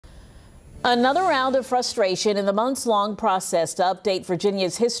Another round of frustration in the months-long process to update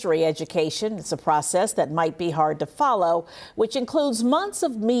Virginia's history education. It's a process that might be hard to follow, which includes months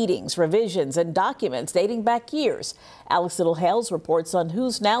of meetings, revisions, and documents dating back years. Alex Littlehales reports on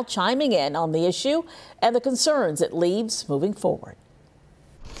who's now chiming in on the issue and the concerns it leaves moving forward.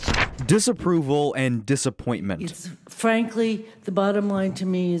 Disapproval and disappointment. It's frankly, the bottom line to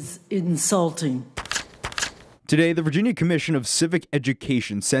me is insulting. Today, the Virginia Commission of Civic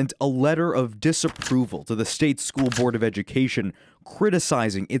Education sent a letter of disapproval to the state school board of education,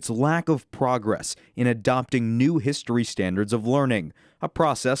 criticizing its lack of progress in adopting new history standards of learning, a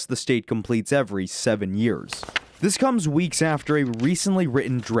process the state completes every 7 years. This comes weeks after a recently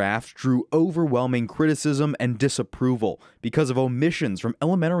written draft drew overwhelming criticism and disapproval because of omissions from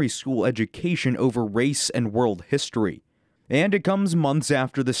elementary school education over race and world history. And it comes months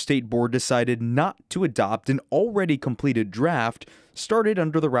after the state board decided not to adopt an already completed draft started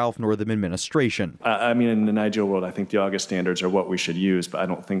under the Ralph Northam administration. I mean, in an ideal world, I think the August standards are what we should use,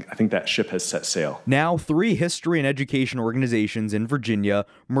 but I think that ship has set sail. Now, 3 history and education organizations in Virginia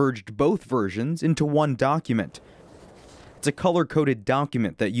merged both versions into one document. It's a color-coded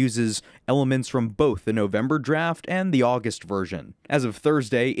document that uses elements from both the November draft and the August version. As of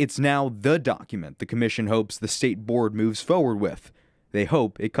Thursday, it's now the document the commission hopes the state board moves forward with. They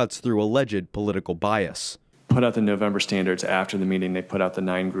hope it cuts through alleged political bias. Put out the November standards after the meeting. They put out the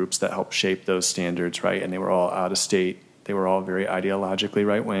 9 groups that helped shape those standards, right? And they were all out of state. They were all very ideologically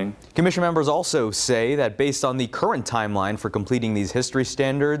right-wing. Commission members also say that based on the current timeline for completing these history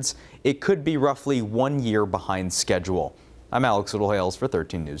standards, it could be roughly 1 year behind schedule. I'm Alex Littlehales for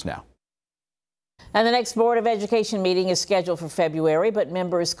 13 News Now. And the next Board of Education meeting is scheduled for February, but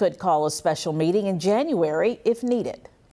members could call a special meeting in January if needed.